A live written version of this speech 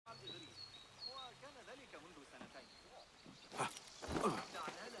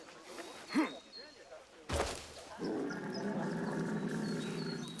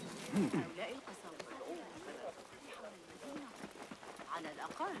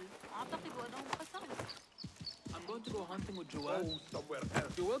I'm going to go hunting with Joel. Oh, somewhere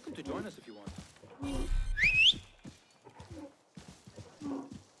else. You're welcome to join us if you want.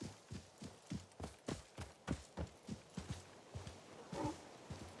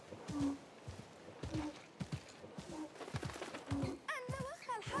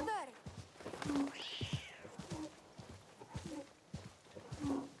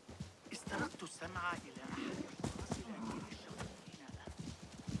 استرقت السمع إلى أحد أشخاص الأمير الشوقيين.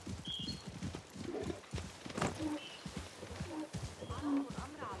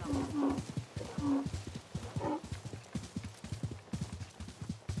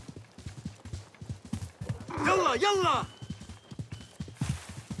 يلا يلا.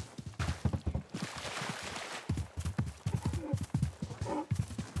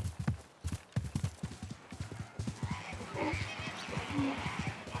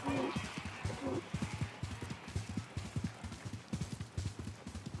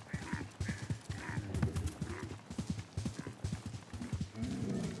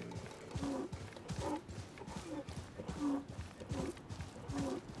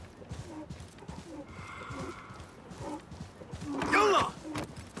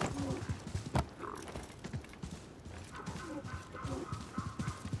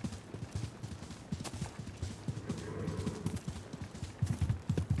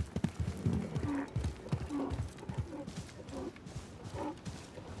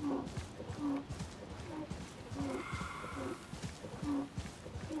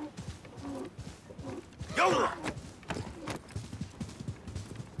 يلا.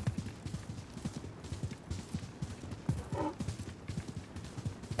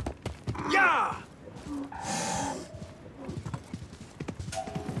 يا.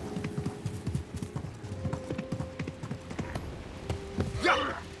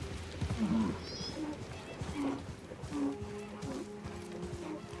 يلا.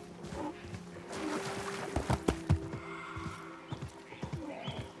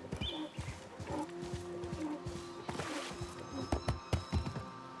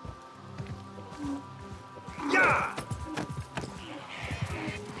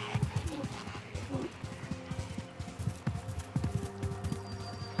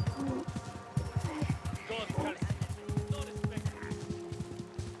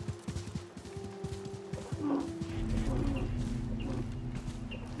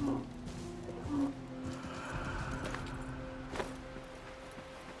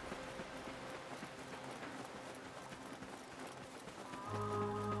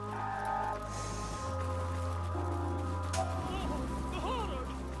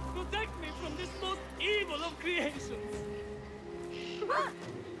 Creations.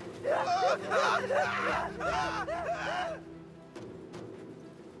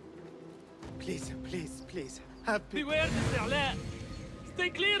 Please, please, please. Have pity. Beware the Si'la. Stay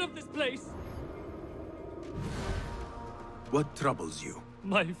clear of this place. What troubles you?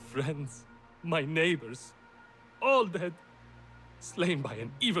 My friends, my neighbors, all dead, slain by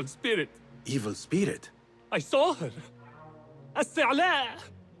an evil spirit. Evil spirit? I saw her. A Si'la,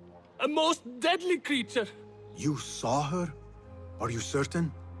 a most deadly creature. You saw her? Are you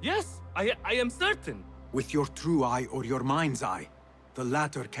certain? Yes, I am certain. With your true eye or your mind's eye? The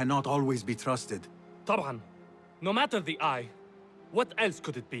latter cannot always be trusted. طبعا. No matter the eye, what else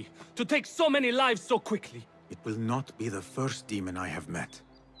could it be? To take so many lives so quickly? It will not be the first demon I have met.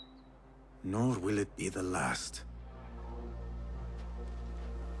 Nor will it be the last.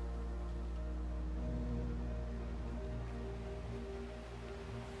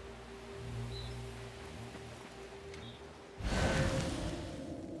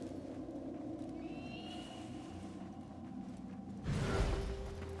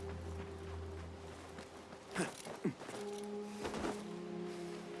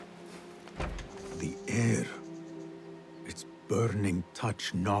 The air. Its burning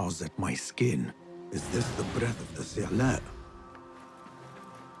touch gnaws at my skin. Is this the breath of the Si'la?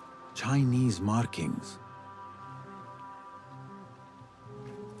 Chinese markings.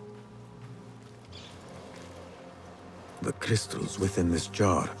 The crystals within this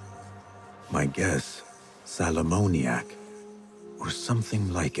jar. My guess, salamoniac. Or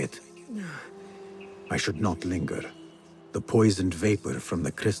something like it. I should not linger. The poisoned vapor from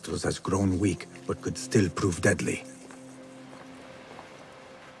the crystals has grown weak, but could still prove deadly.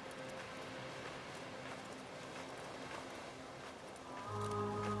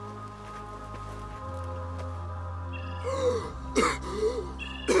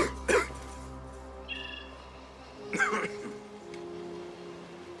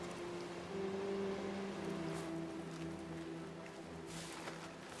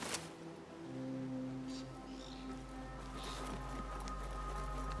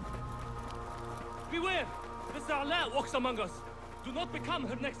 Beware! This Arla walks among us. Do not become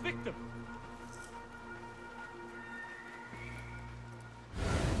her next victim.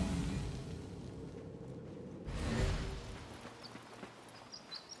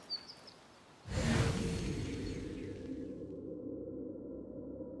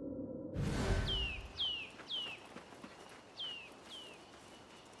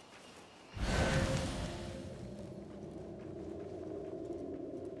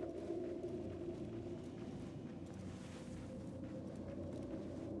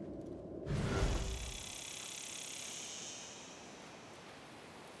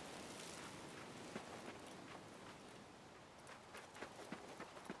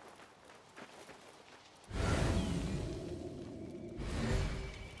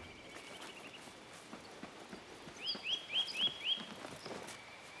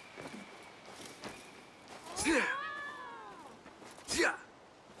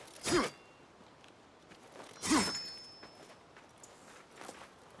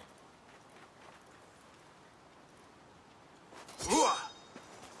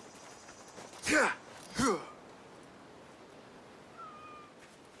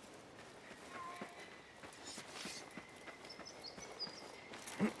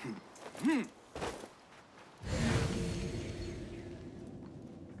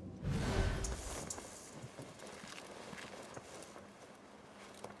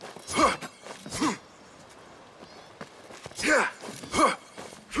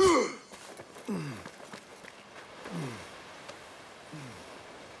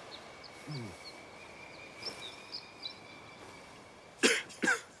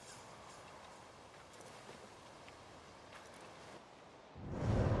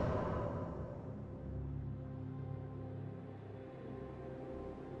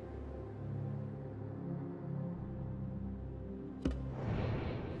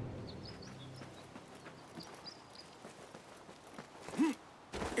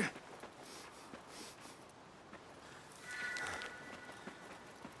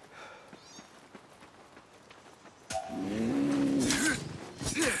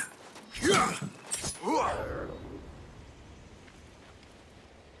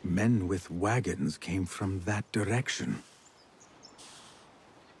 Men with wagons came from that direction.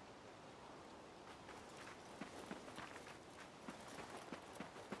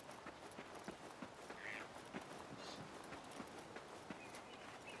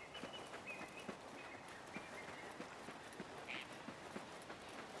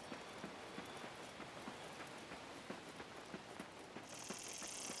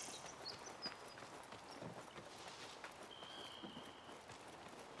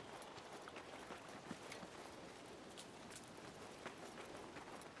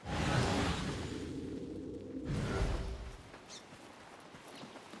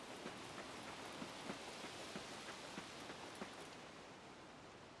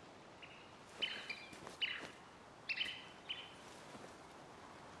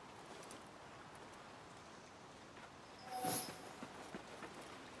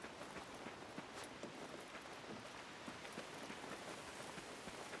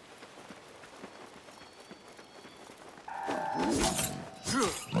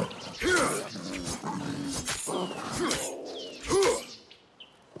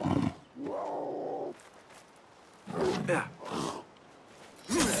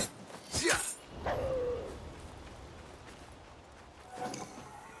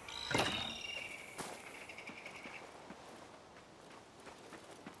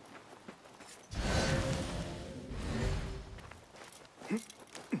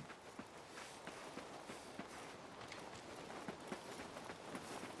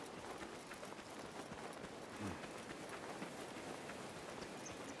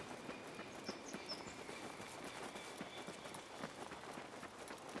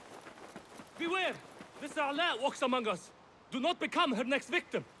 Beware! This Arla walks among us. Do not become her next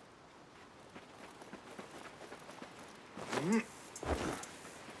victim.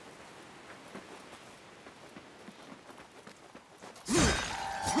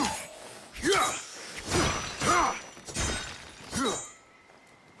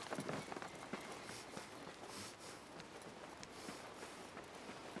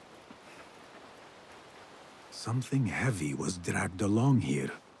 Something heavy was dragged along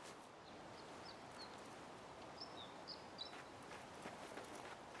here.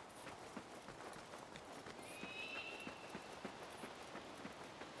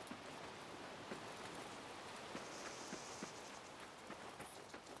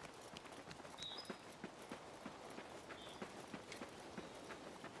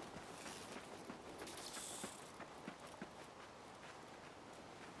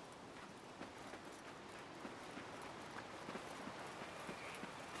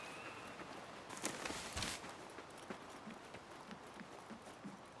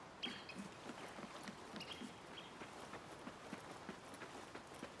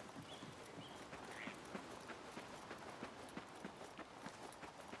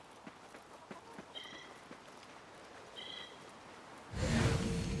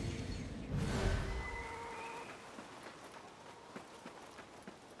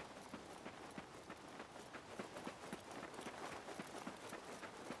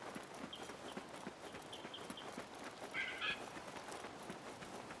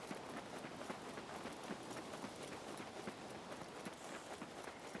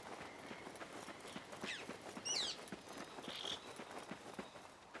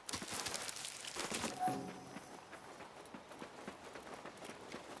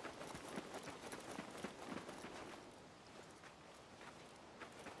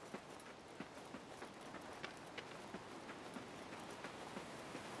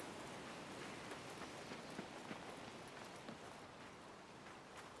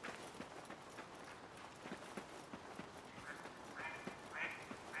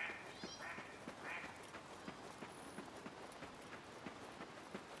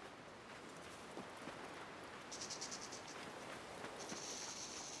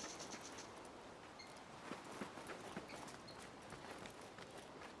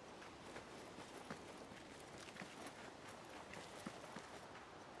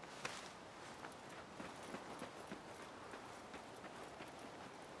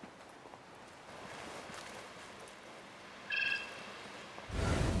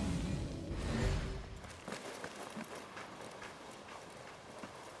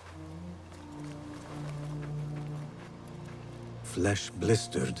 flesh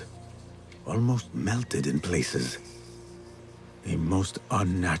blistered, almost melted in places. A most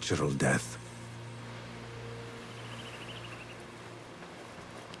unnatural death.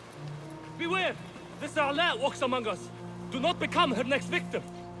 Beware! The Sarlat walks among us. Do not become her next victim.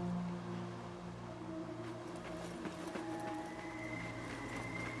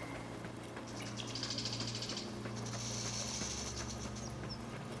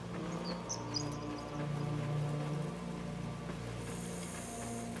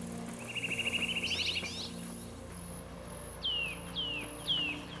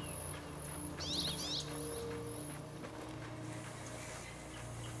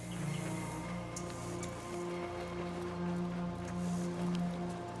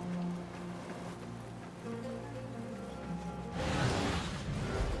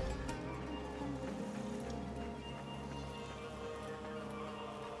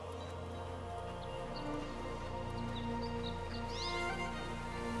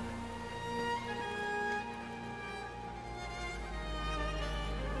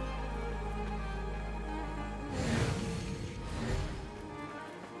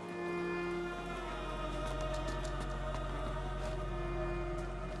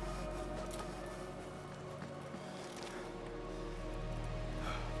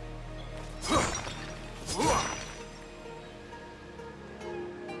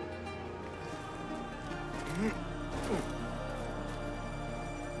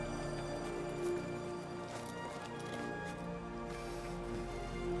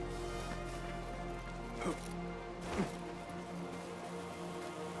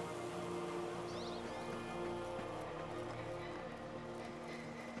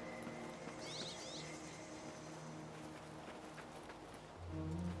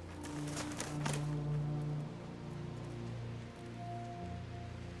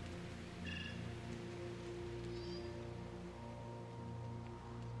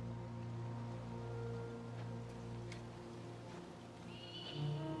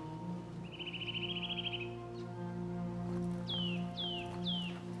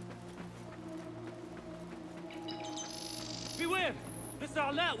 Beware! The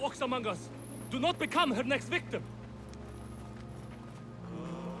Sarlat walks among us. Do not become her next victim.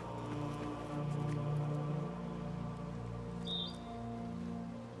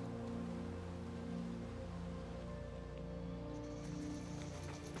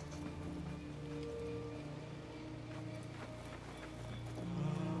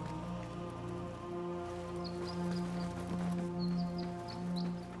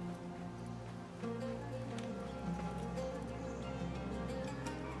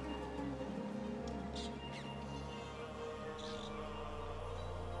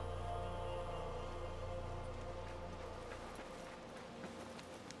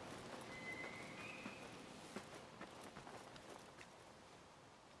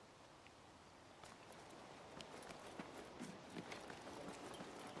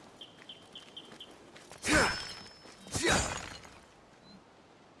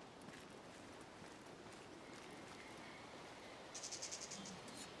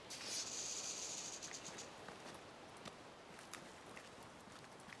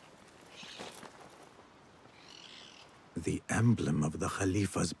 The emblem of the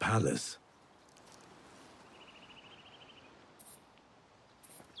Khalifa's palace.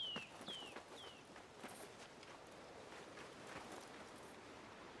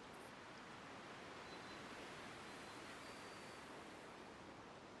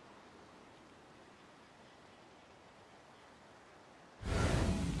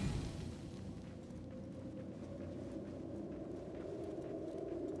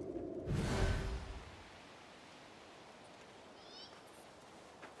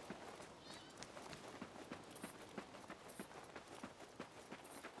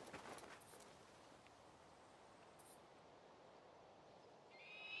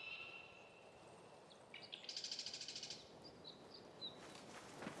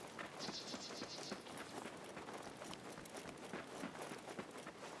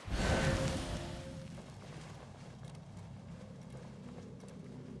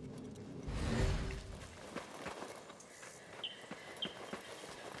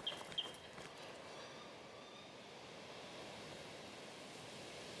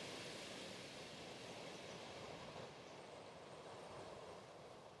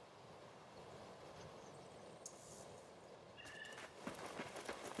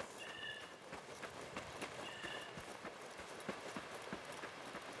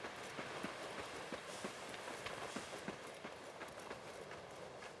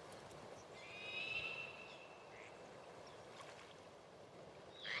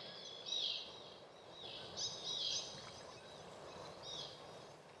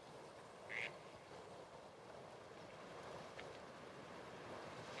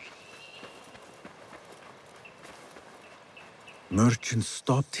 Merchants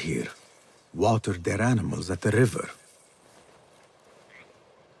stopped here, watered their animals at the river.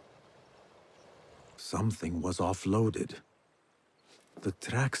 Something was offloaded. The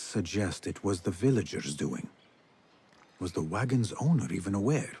tracks suggest it was the villagers' doing. Was the wagon's owner even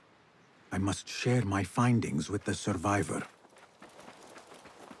aware? I must share my findings with the survivor.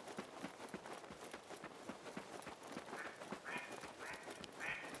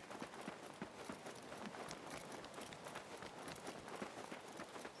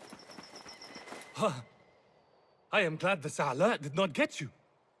 I am glad the SideNote did not get you.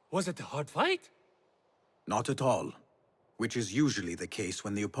 Was it a hard fight? Not at all. Which is usually the case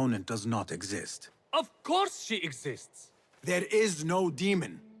when the opponent does not exist. Of course she exists! There is no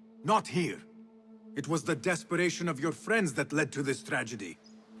demon. Not here. It was the desperation of your friends that led to this tragedy.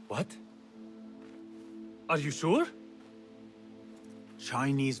 What? Are you sure?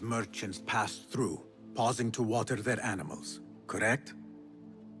 Chinese merchants passed through, pausing to water their animals, correct?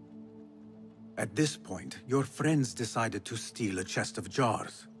 At this point, your friends decided to steal a chest of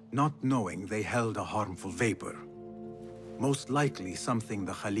jars, not knowing they held a harmful vapor. Most likely something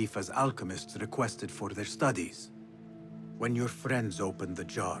the Khalifa's alchemists requested for their studies. When your friends opened the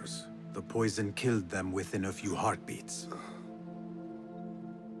jars, the poison killed them within a few heartbeats.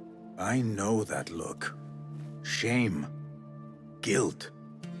 I know that look. Shame. Guilt.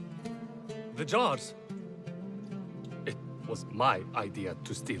 The jars. It was my idea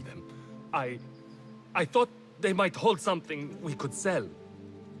to steal them. I thought they might hold something we could sell.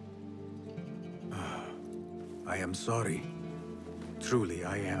 I am sorry. Truly,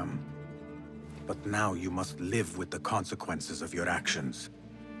 I am. But now you must live with the consequences of your actions.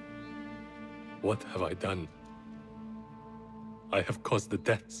 What have I done? I have caused the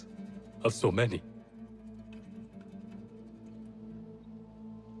deaths of so many.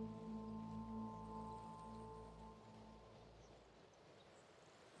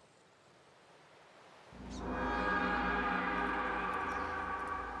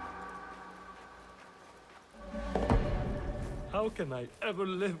 How can I ever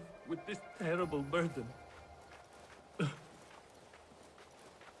live with this terrible burden?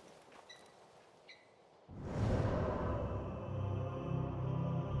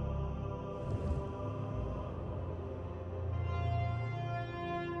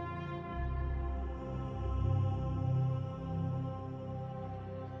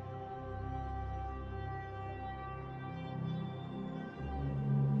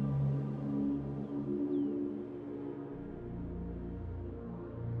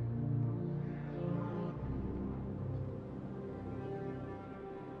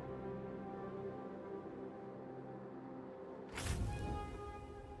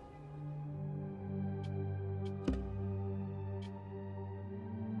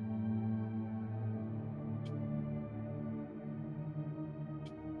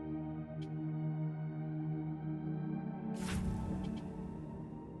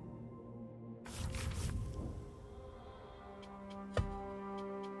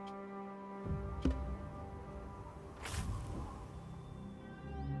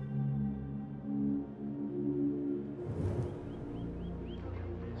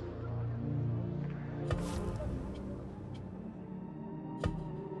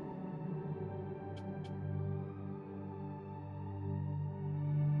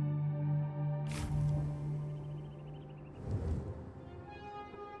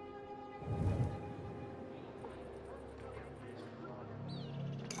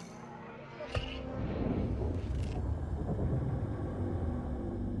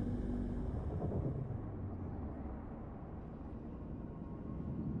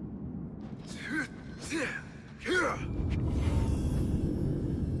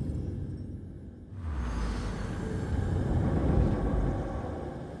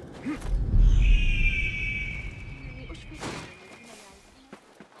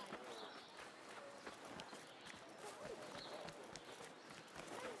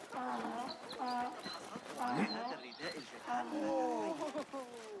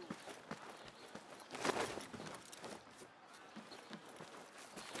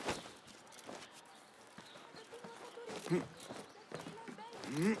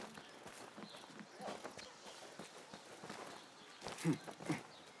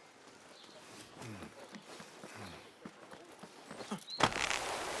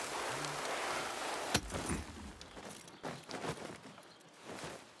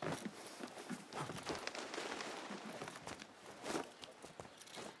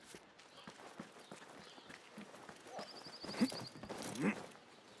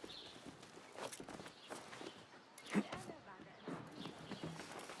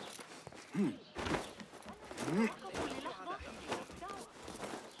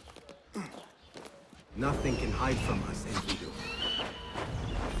 Nothing can hide from us, Enkidu.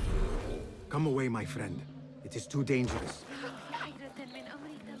 Come away, my friend. It is too dangerous.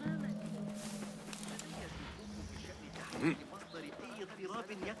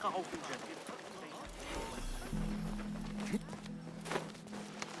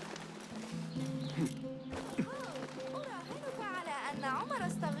 أراهنك على أن عمر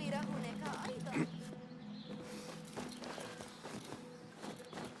الصغير هناك أيضا.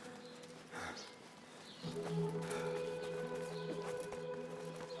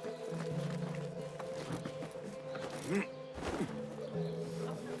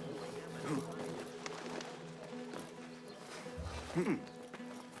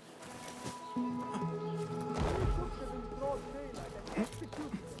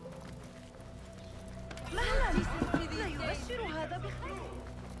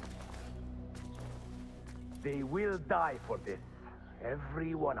 They will die for this.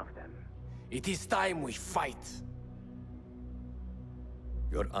 Every one of them. It is time we fight.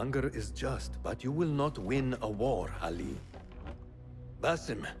 Your anger is just, but you will not win a war, Ali.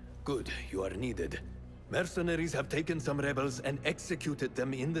 Basim, good, you are needed. Mercenaries have taken some rebels and executed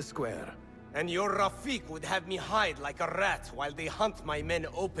them in the square. And your Rafik would have me hide like a rat while they hunt my men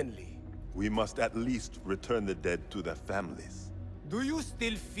openly. We must at least return the dead to their families. Do you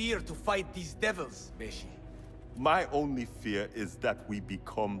still fear to fight these devils, Beshi? My only fear is that we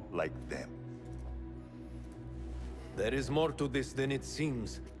become like them. There is more to this than it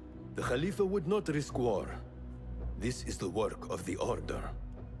seems. The Khalifa would not risk war. This is the work of the Order.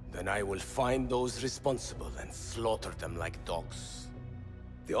 Then I will find those responsible and slaughter them like dogs.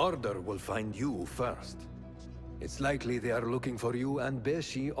 The Order will find you first. It's likely they are looking for you and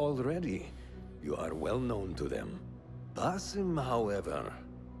Beshi already. You are well known to them. Basim, however...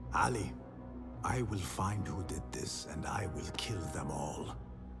 Ali, I will find who did this, and I will kill them all.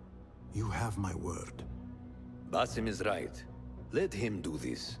 You have my word. Basim is right. Let him do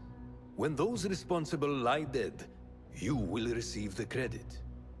this. When those responsible lie dead, you will receive the credit.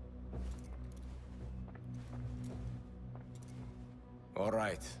 All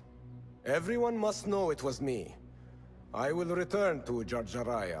right. Everyone must know it was me. I will return to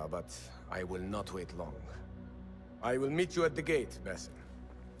Jarjaraya, but I will not wait long. I will meet you at the gate, Basim.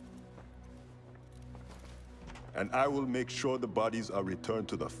 And I will make sure the bodies are returned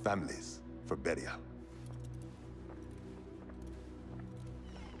to the families for burial.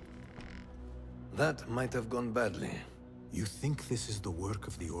 That might have gone badly. You think this is the work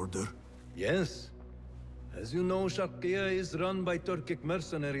of the Order? Yes. As you know, Sharqiya is run by Turkic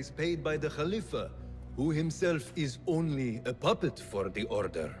mercenaries paid by the Khalifa, who himself is only a puppet for the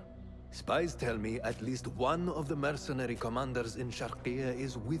Order. Spies tell me at least one of the mercenary commanders in Sharqiya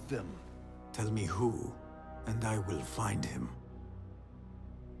is with them. Tell me who, and I will find him.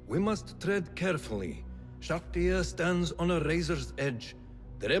 We must tread carefully. Sharqiya stands on a razor's edge.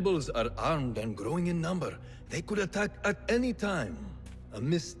 The rebels are armed and growing in number. They could attack at any time. A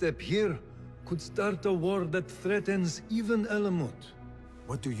misstep here could start a war that threatens even Elamut.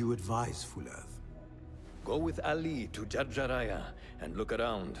 What do you advise, Fulad? Go with Ali to Jarjaraya and look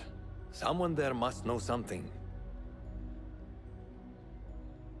around. Someone there must know something.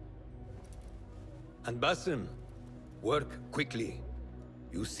 And Basim, work quickly.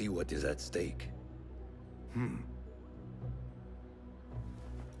 You see what is at stake.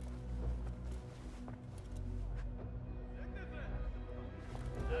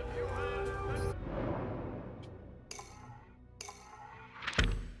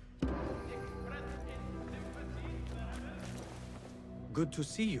 Good to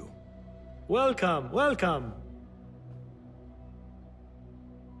see you. Welcome, welcome.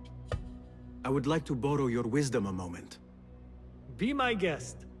 I would like to borrow your wisdom a moment. Be my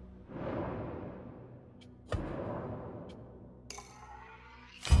guest.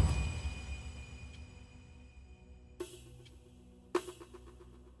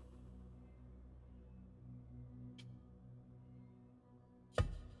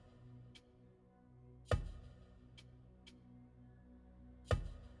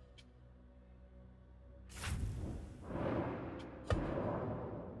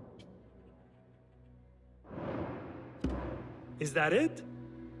 Is that it?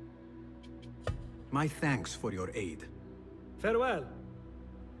 My thanks for your aid. Farewell.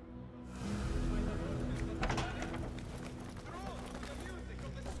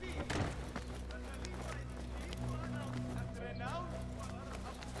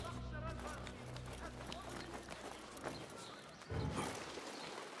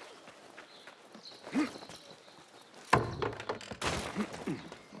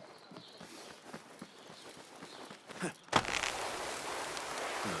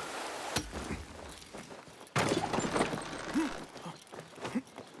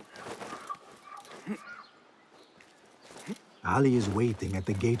 Ali is waiting at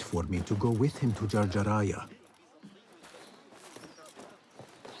the gate for me to go with him to Jarjaraya.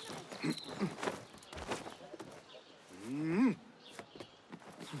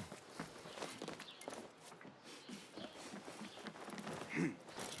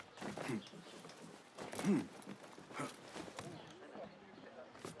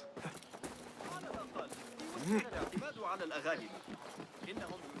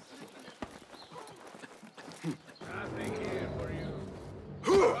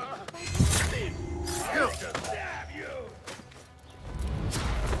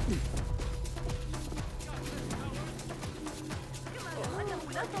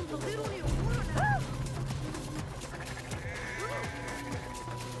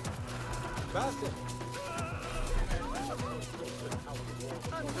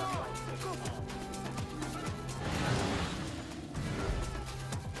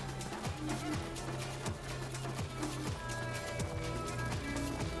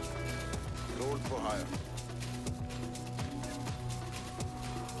 Roll for hire.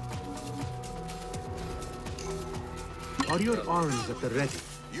 Are your arms at the ready?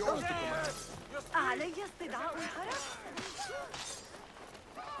 Yours to command. علي استدعاء الحرس.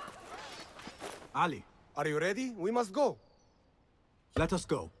 Ali, Are you ready? We must go. let us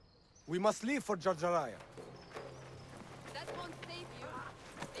go. We must leave for Jarjaraya. That won't save you.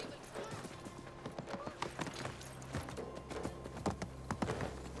 They will.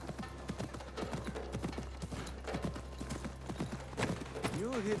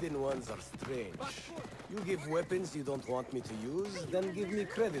 You hidden ones are strange. You give weapons you don't want me to use, then give me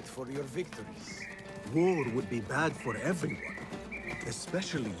credit for your victories. War would be bad for everyone,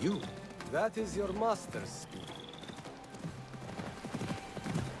 especially you. That is your master's speech.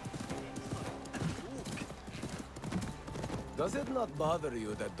 Does it not bother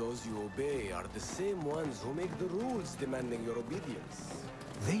you that those you obey are the same ones who make the rules demanding your obedience?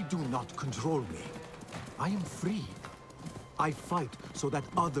 They do not control me. I am free. I fight so that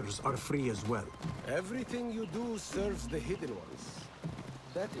others are free as well. Everything you do serves the hidden ones.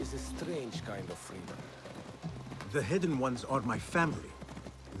 That is a strange kind of freedom. The hidden ones are my family.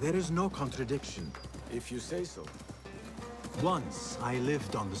 There is no contradiction. If you say so. Once I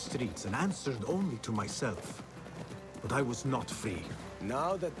lived on the streets and answered only to myself. But I was not free.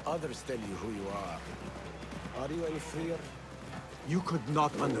 Now that others tell you who you are you any freer? You could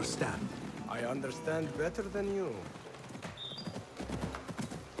not understand. I understand better than you.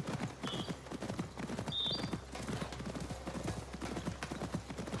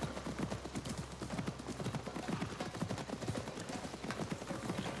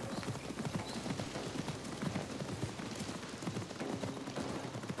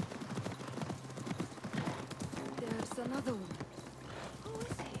 There's another one. Who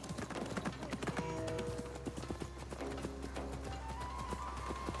is he?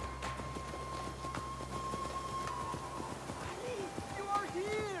 You are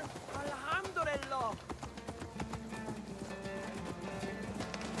here! Alhamdulillah!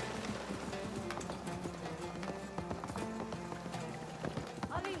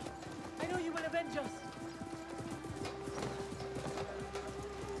 Ali, I know you will avenge us.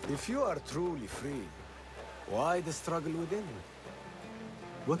 If you are truly free, why the struggle within?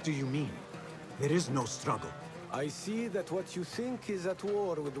 What do you mean? There is no struggle. I see that what you think is at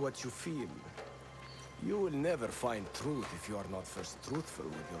war with what you feel. You will never find truth if you are not first truthful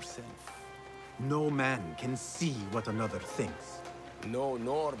with yourself. No man can see what another thinks. No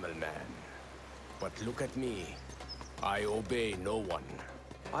normal man. But look at me. I obey no one.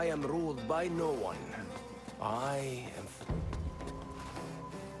 I am ruled by no one. I am...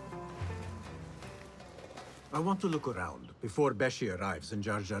 I want to look around before Beshi arrives in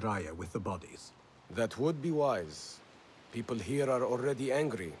Jarjaraya with the bodies. That would be wise. People here are already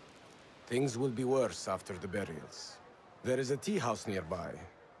angry. Things will be worse after the burials. There is a tea house nearby.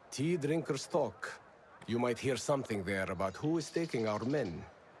 Tea drinkers talk. You might hear something there about who is taking our men.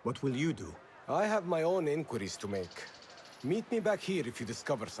 What will you do? I have my own inquiries to make. Meet me back here if you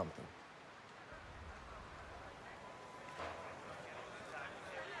discover something.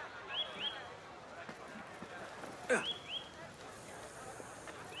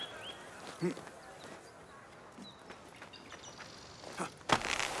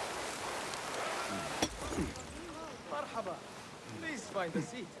 Marhaba. Please find a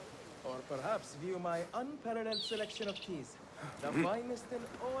seat. Or perhaps view my unparalleled selection of teas. The finest in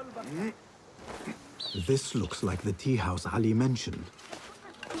all Baghdad. This looks like the tea house Ali mentioned.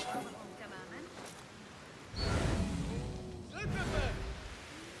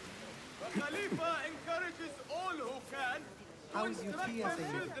 How is your tea as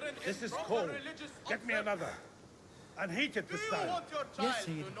a This is cold. Get me another. and hated the style. Yes,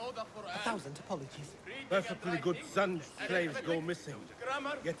 Sayyid. 1,000 apologies. Perfectly good Zanj slaves go missing,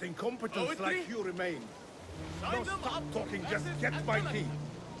 yet incompetents like you remain. No, stop talking, just get my key.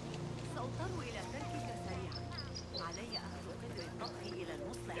 سأضطر إلى تركك سريعا. علي أخذ قدر الطهي إلى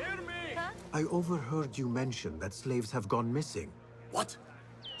المصلح. I overheard you mention that slaves have gone missing. What?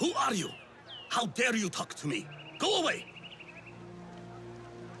 Who are you? How dare you talk to me? Go away!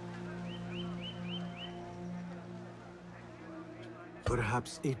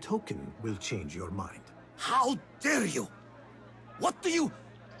 Perhaps a token will change your mind. How dare you? What do you...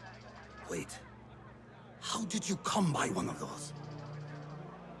 Wait. How did you come by one of those?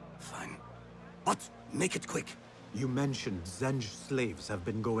 Fine. But make it quick. You mentioned Zenj slaves have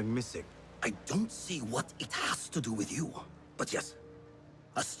been going missing. I don't see what it has to do with you. But yes,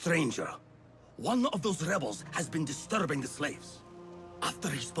 a stranger. One of those rebels has been disturbing the slaves. After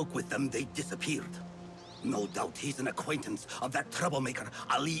he spoke with them, they disappeared. No doubt he's an acquaintance of that troublemaker,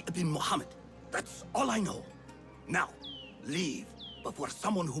 Ali ibn Muhammad. That's all I know. Now, leave before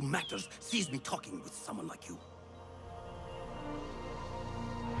someone who matters sees me talking with someone like you.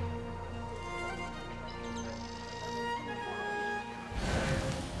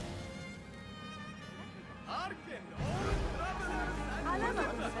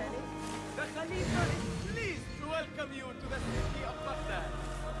 The Khalifa is pleased to welcome you to the city of Baghdad.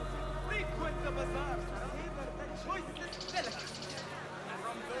 Frequent the bazaars, savor the choicest delicacies.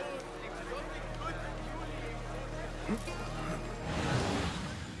 From those exotic goods and jewelry.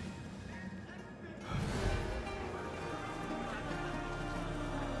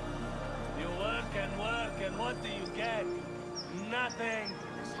 You work, and what do you get? Nothing.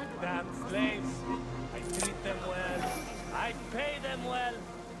 Damn slaves. I treat them well. I pay them well.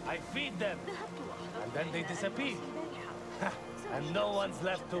 I feed them. And then they disappear. And no one's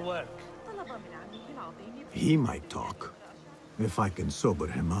left to work. He might talk, if I can sober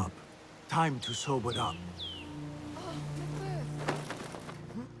him up. Time to sober up.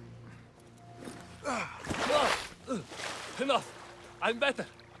 Enough! I'm better.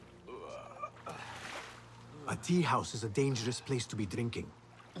 A tea house is a dangerous place to be drinking.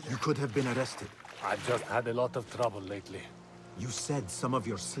 You could have been arrested. I've just had a lot of trouble lately. You said some of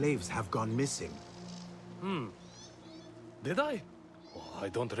your slaves have gone missing. Did I? Oh, I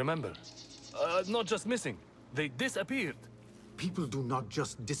don't remember. Not just missing. They disappeared. People do not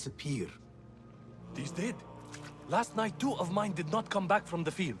just disappear. These did. Last night, 2 of mine did not come back from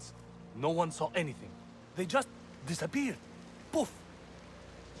the fields. No one saw anything. They just disappeared. Poof.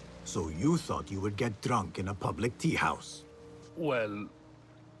 So you thought you would get drunk in a public tea house? Well,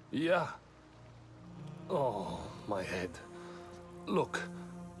 yeah. Oh, my head. Look,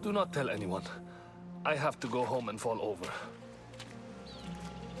 do not tell anyone. I have to go home and fall over.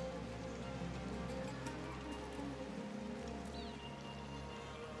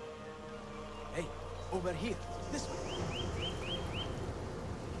 Hey, over here, this way.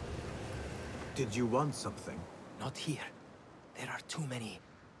 Did you want something? Not here. There are too many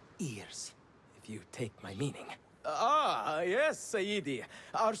ears, if you take my meaning. Ah, yes, Sayyidi.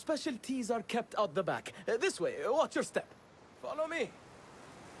 Our specialties are kept out the back. This way, watch your step. Follow me.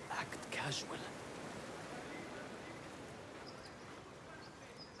 Act casual.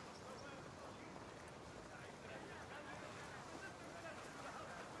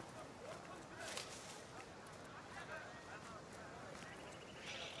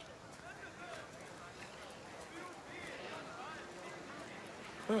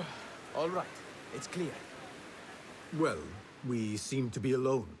 All right, it's clear. Well, we seem to be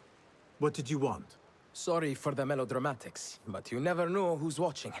alone. What did you want? Sorry for the melodramatics, but you never know who's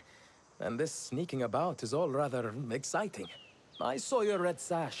watching. And this sneaking about is all rather exciting. I saw your red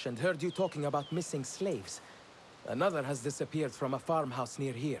sash and heard you talking about missing slaves. Another has disappeared from a farmhouse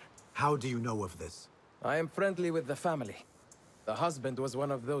near here. How do you know of this? I am friendly with the family. The husband was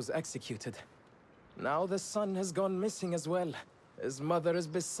one of those executed. Now the son has gone missing as well. His mother is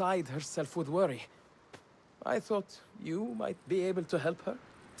beside herself with worry. I thought you might be able to help her.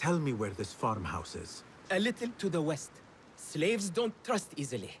 Tell me where this farmhouse is. A little to the west. Slaves don't trust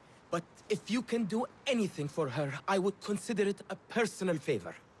easily. But if you can do anything for her, I would consider it a personal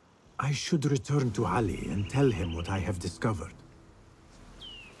favor. I should return to Ali and tell him what I have discovered.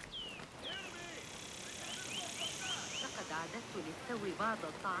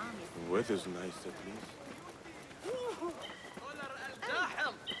 The weather's nice at least.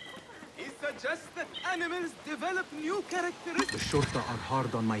 He suggests that animals develop new characteristics. The Shorta are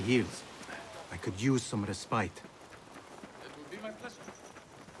hard on my heels. I could use some respite. It will be my pleasure.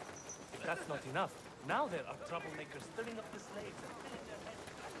 If that's not enough, now there are troublemakers stirring up the slaves.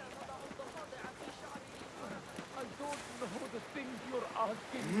 don't know the things you're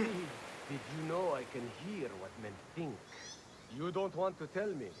asking me. Did you know I can hear what men think? You don't want to tell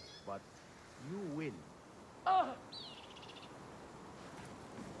me, but you will. Ah!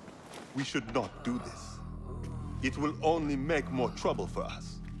 We should not do this. It will only make more trouble for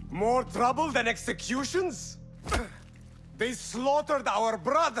us. More trouble than executions? They slaughtered our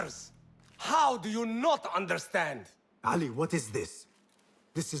brothers! How do you not understand? Ali, what is this?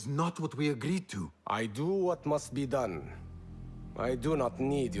 This is not what we agreed to. I do what must be done. I do not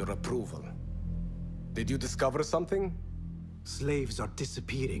need your approval. Did you discover something? Slaves are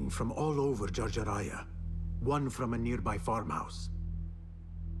disappearing from all over Jarjaraya. One from a nearby farmhouse.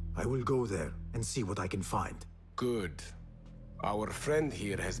 I will go there and see what I can find. Good. Our friend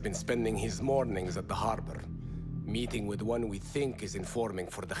here has been spending his mornings at the harbor, meeting with one we think is informing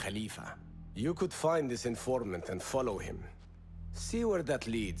for the Khalifa. You could find this informant and follow him. See where that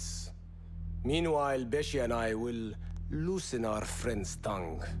leads. Meanwhile, Beshi and I will loosen our friend's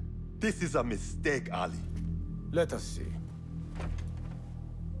tongue. This is a mistake, Ali. Let us see.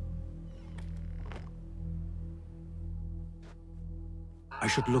 I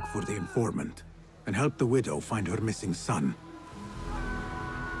should look for the informant and help the widow find her missing son.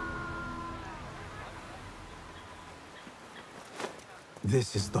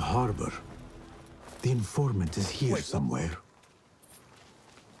 This is the harbor. The informant is here somewhere.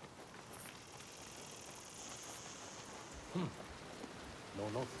 No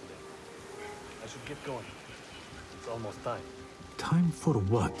notes today. I should get going. It's almost time. Time for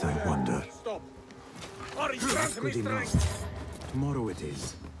what, I wonder? Stop! Not good enough. Tomorrow it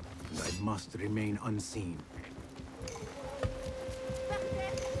is, and I must remain unseen.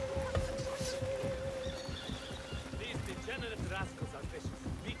 These degenerate rascals are vicious.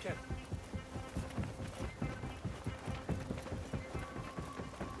 Be careful.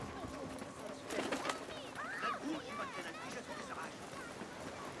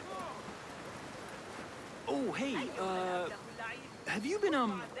 Oh, hey, have you been,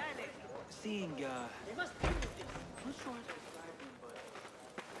 seeing, I'm not sure.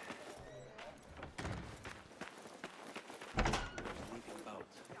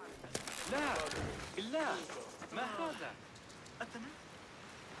 لا بالله ما هذا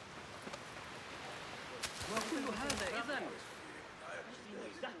وكل هذا إذن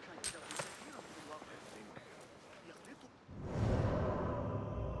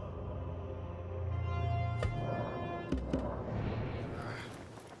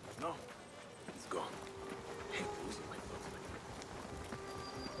No, it's gone.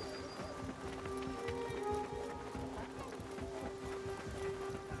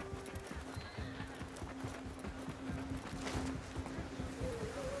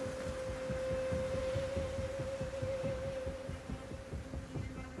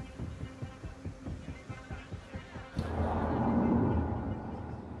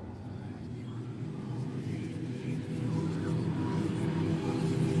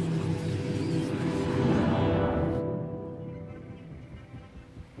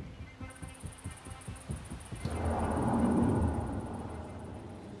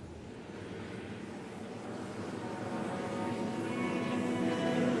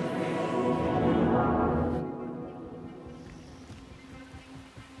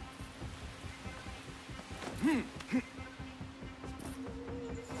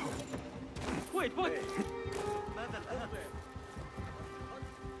 Wait, what?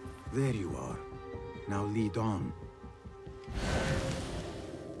 There you are. Now lead on.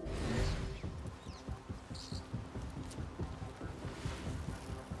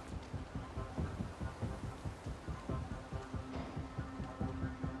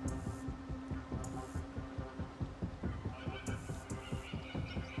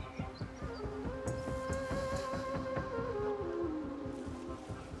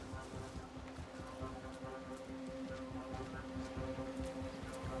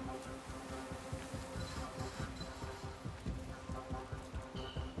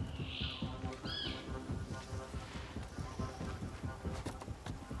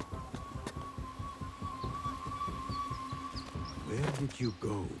 Where did you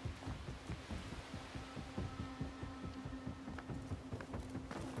go?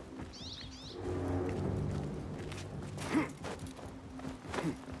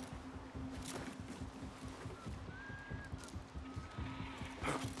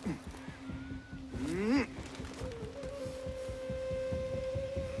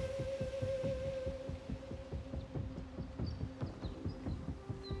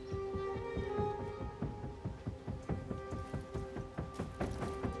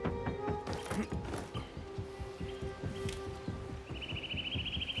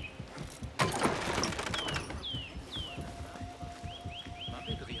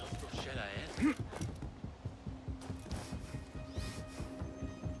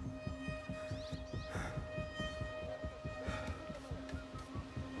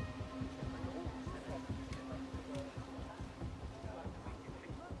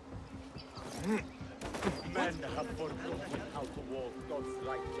 Men have forgotten how to walk God's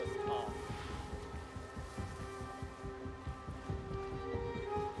righteous path.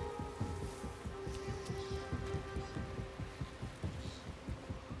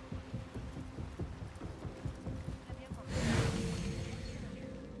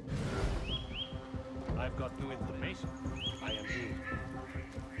 I've got new information. I am here.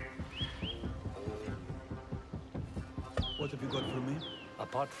 What have you got for me?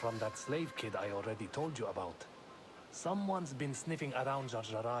 Apart from that slave kid I already told you about, someone's been sniffing around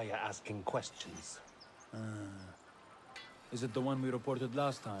Jarjaraya asking questions. Is it the one we reported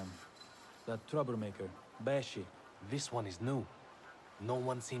last time? That troublemaker, Bashi? This one is new. No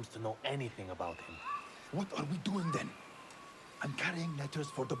one seems to know anything about him. What are we doing then? I'm carrying letters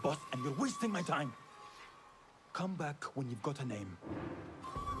for the boss and you're wasting my time. Come back when you've got a name.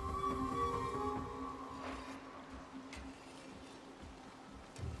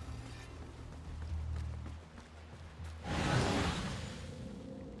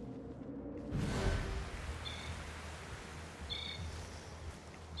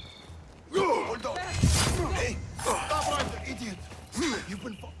 Hold on! Hey! Stop right there, idiot! You've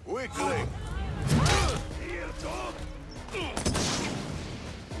been... Weakling! Here, dog!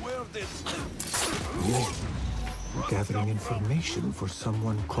 Where did... Gathering information for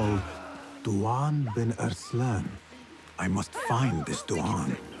someone called Duan bin Arslan. I must find this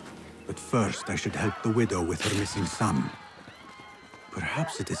Duan. But first, I should help the widow with her missing son.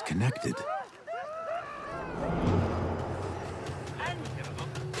 Perhaps it is connected.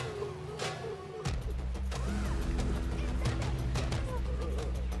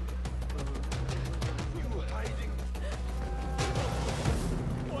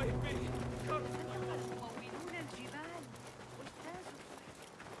 ممولون الجبال واجتازوا.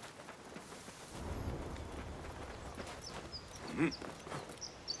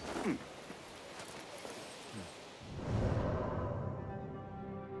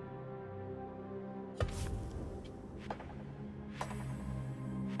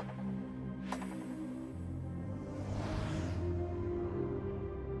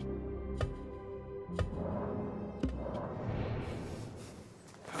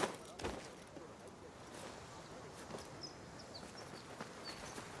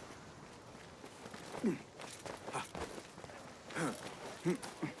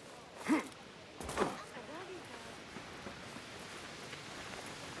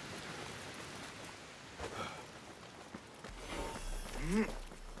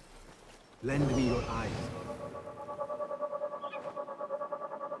 Lend me your eyes.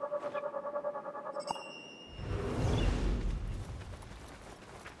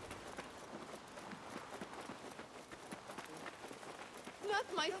 Not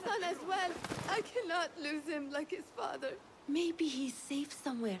my son as well. I cannot lose him like his father. Maybe he's safe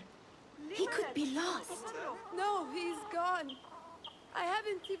somewhere. He could be lost. No, he's gone. I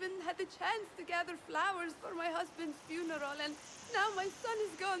haven't even had the chance to gather flowers for my husband's funeral, and now my son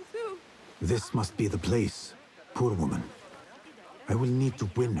is gone too. This must be the place. Poor woman. I will need to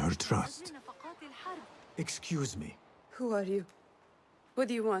win her trust. Excuse me. Who are you? What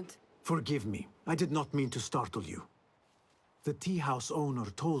do you want? Forgive me. I did not mean to startle you. The tea house owner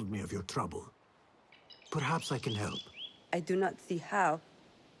told me of your trouble. Perhaps I can help. I do not see how.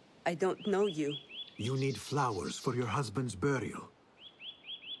 I don't know you. You need flowers for your husband's burial.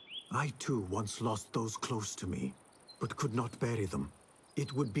 I too once lost those close to me, but could not bury them.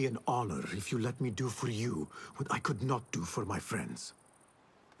 It would be an honor if you let me do for you what I could not do for my friends.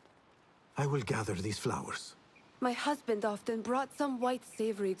 I will gather these flowers. My husband often brought some white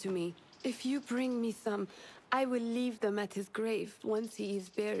savory to me. If you bring me some, I will leave them at his grave once he is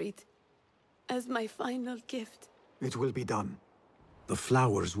buried. As my final gift. It will be done. The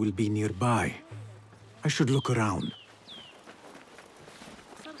flowers will be nearby. I should look around.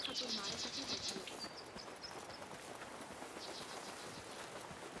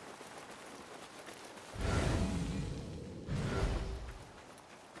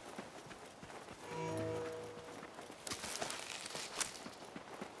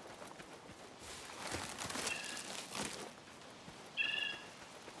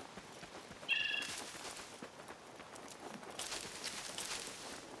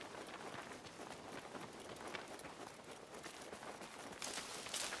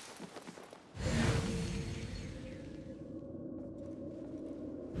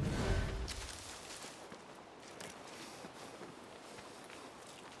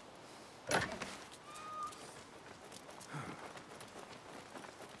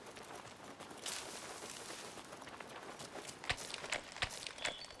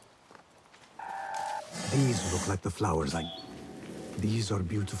 These look like the flowers These are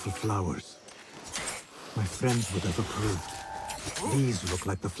beautiful flowers. My friends would have approved. These look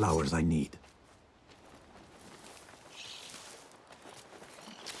like the flowers I need.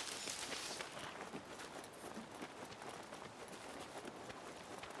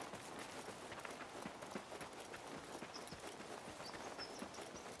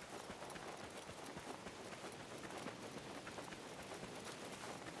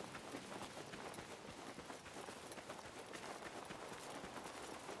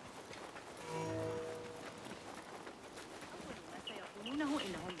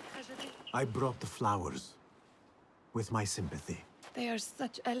 I brought the flowers, with my sympathy. They are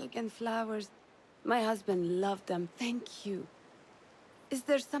such elegant flowers. My husband loved them. Thank you. Is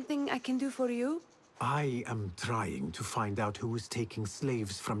there something I can do for you? I am trying to find out who is taking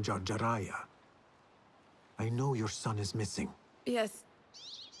slaves from Jarjaraya. I know your son is missing. Yes.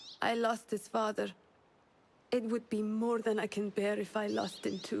 I lost his father. It would be more than I can bear if I lost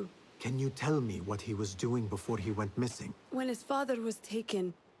him too. Can you tell me what he was doing before he went missing? When his father was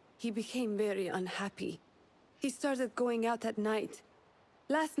taken, he became very unhappy. He started going out at night.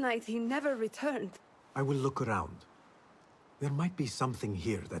 Last night, he never returned. I will look around. There might be something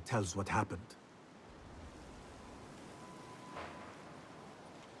here that tells what happened.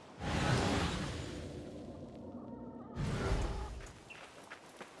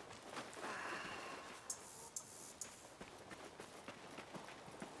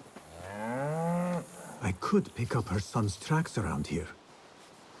 I could pick up her son's tracks around here.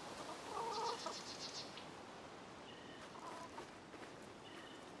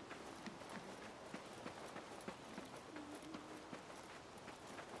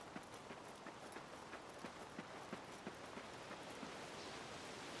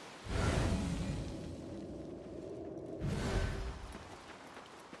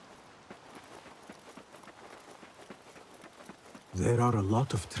 There are a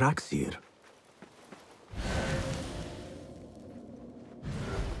lot of tracks here.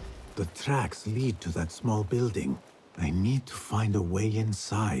 The tracks lead to that small building. I need to find a way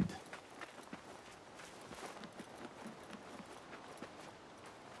inside.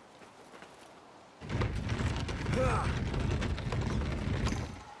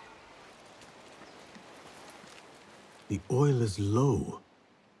 The oil is low.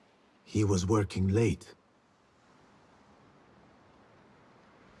 He was working late.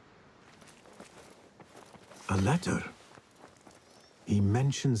 A letter. He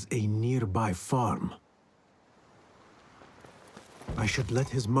mentions a nearby farm. I should let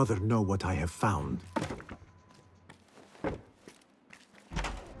his mother know what I have found.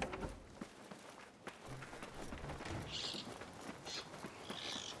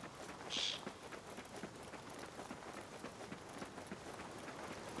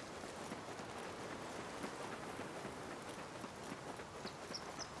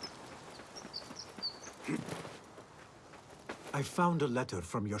 I found a letter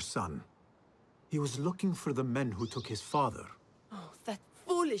from your son. He was looking for the men who took his father. Oh, that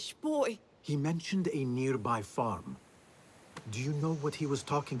foolish boy! He mentioned a nearby farm. Do you know what he was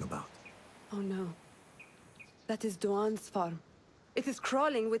talking about? Oh no. That is Duan's farm. It is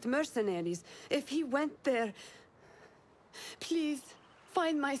crawling with mercenaries. If he went there... Please,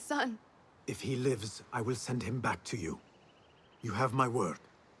 find my son. If he lives, I will send him back to you. You have my word.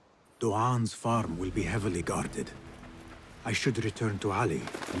 Duan's farm will be heavily guarded. I should return to Ali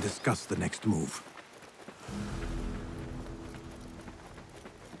and discuss the next move.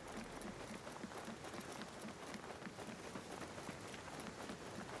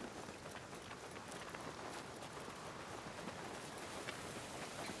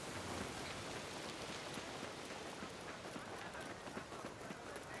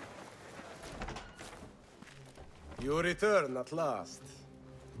 You return at last.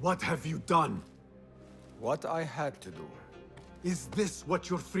 What have you done? What I had to do. Is this what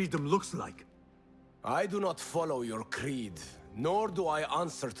your freedom looks like? I do not follow your creed, nor do I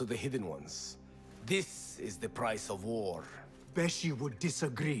answer to the Hidden Ones. This is the price of war. Beshi would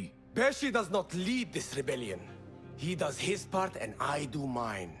disagree. Beshi does not lead this rebellion. He does his part and I do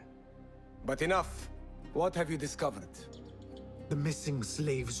mine. But enough. What have you discovered? The missing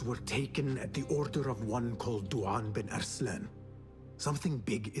slaves were taken at the order of one called Duan bin Arslan. Something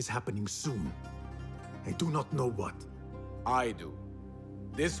big is happening soon. I do not know what. I do.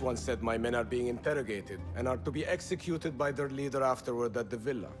 This one said my men are being interrogated and are to be executed by their leader afterward at the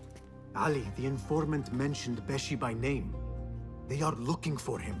villa. Ali, the informant, mentioned Beshi by name. They are looking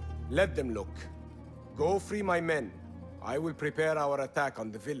for him. Let them look. Go free my men. I will prepare our attack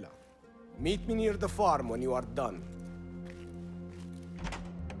on the villa. Meet me near the farm when you are done.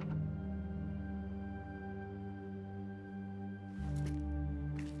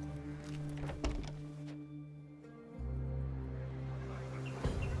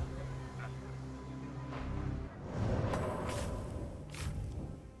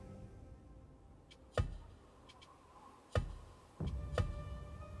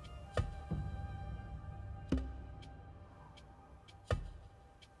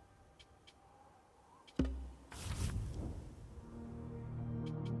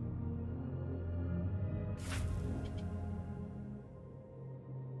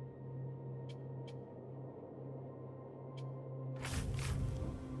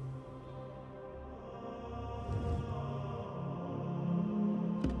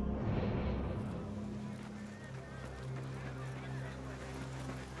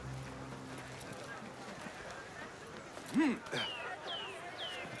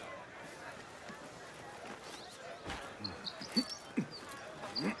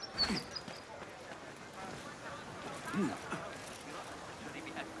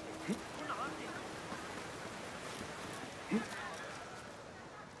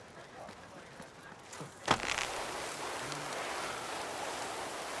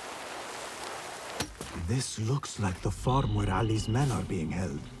 This looks like the farm where Ali's men are being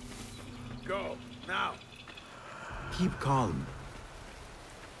held. Go, now! Keep calm.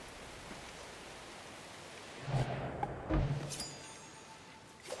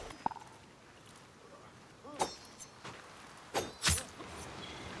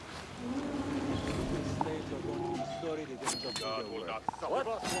 God will not suffer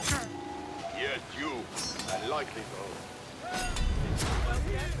us. Yes, you. And likely those.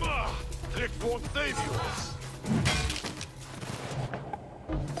 Tricks won't save you.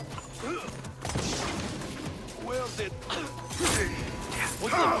 Where's it?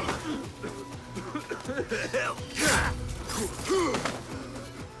 What's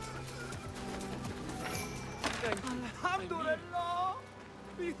Alhamdulillah!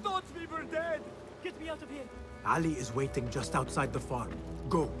 We thought we were dead! Get me out of here! Ali is waiting just outside the farm.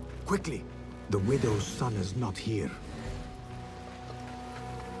 Go, quickly. The widow's son is not here.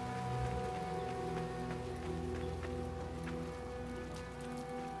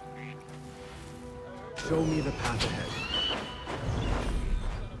 Show me the path ahead.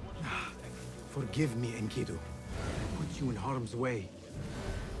 Forgive me, Enkidu. I put you in harm's way.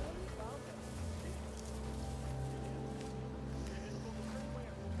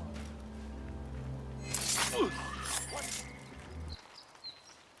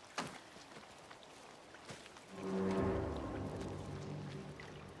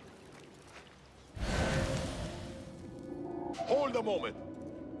 Hold a moment.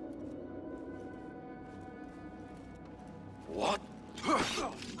 What?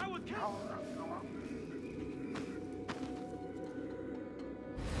 I would kill.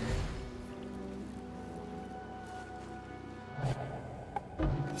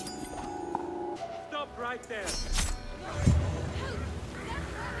 Stop right there.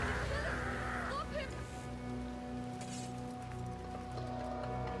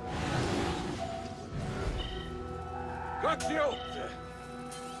 Got you!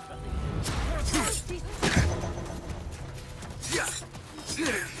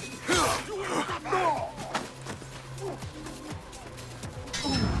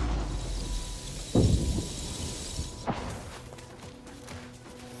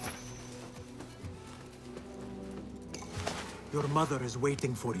 Your mother is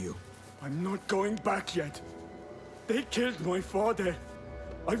waiting for you. I'm not going back yet. They killed my father.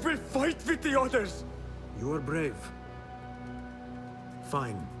 I will fight with the others. You are brave.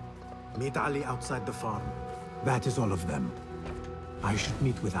 Fine. Meet Ali outside the farm. That is all of them. I should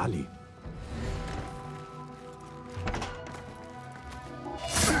meet with Ali.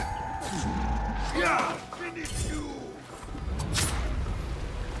 Yeah! Finish you!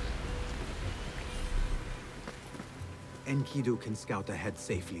 Enkidu can scout ahead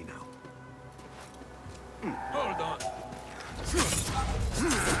safely now. Hold on.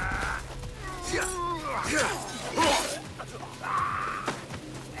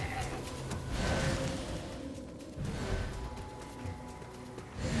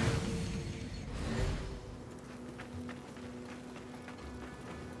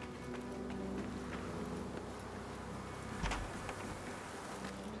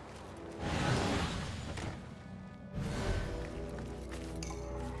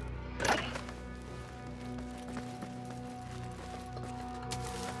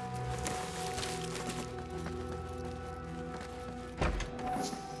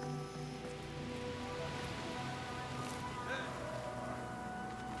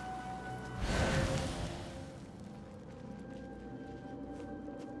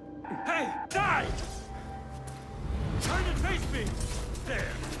 Hey, die! Turn and face me!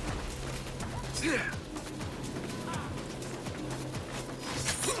 There!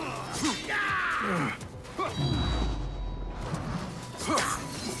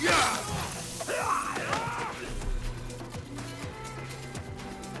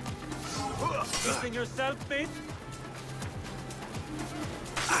 Using yourself, mate?